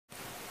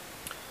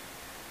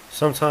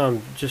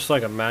Sometimes, just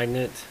like a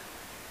magnet,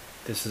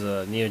 this is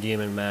a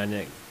neodymium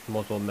magnet,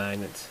 multiple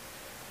magnets.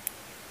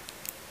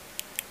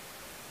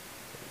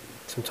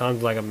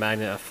 Sometimes, like a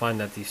magnet, I find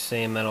that these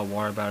same metal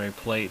water battery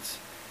plates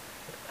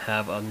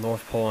have a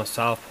north pole and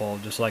south pole,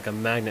 just like a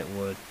magnet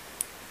would.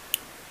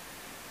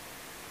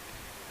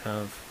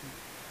 Have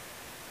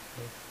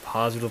a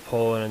positive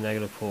pole and a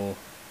negative pole,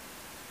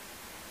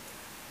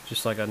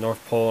 just like a north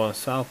pole and a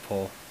south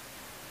pole.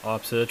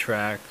 Opposite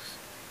attracts,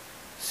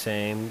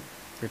 same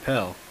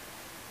repel.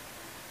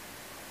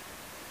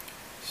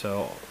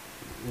 So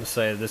let's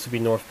say this would be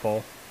north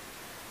pole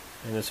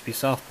and this would be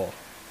south pole.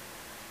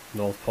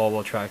 North pole will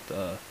attract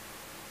a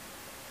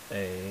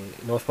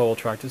north pole will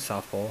attract the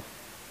south pole,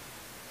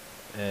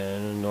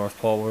 and north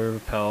pole will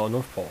repel a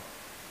north pole.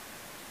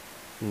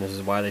 And this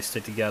is why they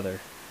stick together.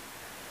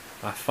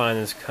 I find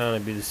this kind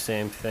of be the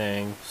same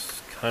thing,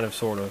 kind of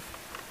sort of,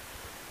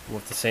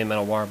 with the same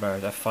metal wire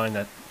barriers. I find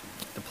that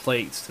the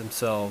plates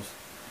themselves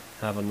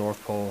have a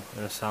north pole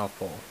and a south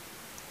pole.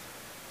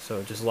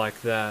 So just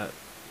like that,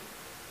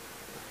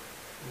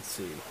 let's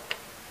see,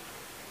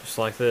 just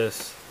like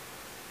this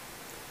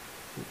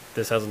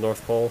has a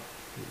north pole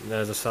and that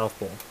has a south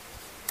pole.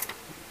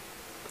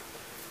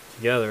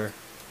 Together,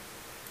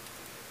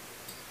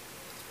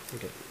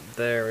 okay,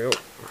 there we go.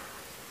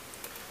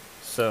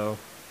 So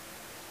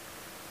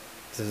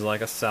this is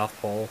like a south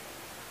pole,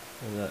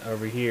 and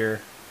over here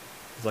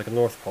is like a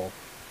north pole.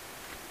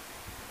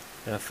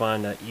 And I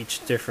find that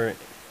each different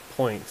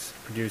points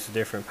produce a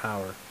different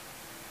power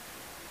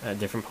at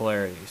different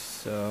polarities.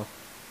 So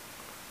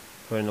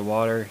put it in the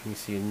water, you can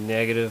see a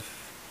negative,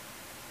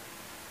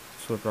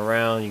 flip it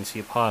around, you can see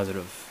a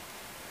positive.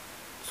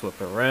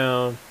 Flip it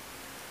around,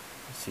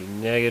 you see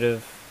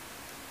negative,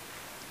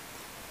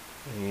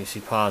 and you see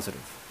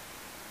positive.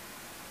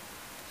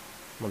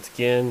 Once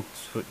again,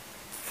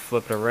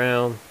 flip it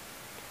around,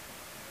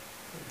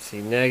 you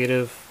see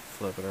negative,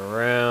 flip it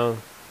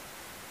around,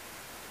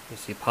 you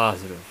see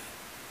positive.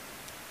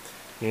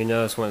 You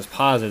notice when it's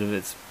positive,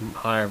 it's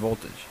higher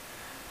voltage.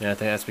 And I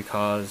think that's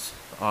because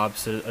the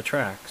opposite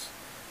attracts.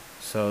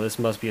 So this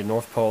must be a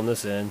north pole on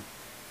this end,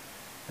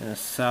 and a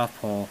south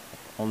pole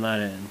on that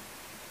end.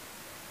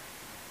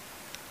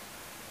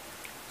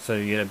 So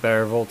you get a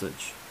better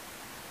voltage.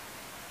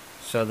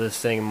 So this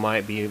thing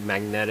might be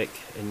magnetic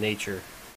in nature.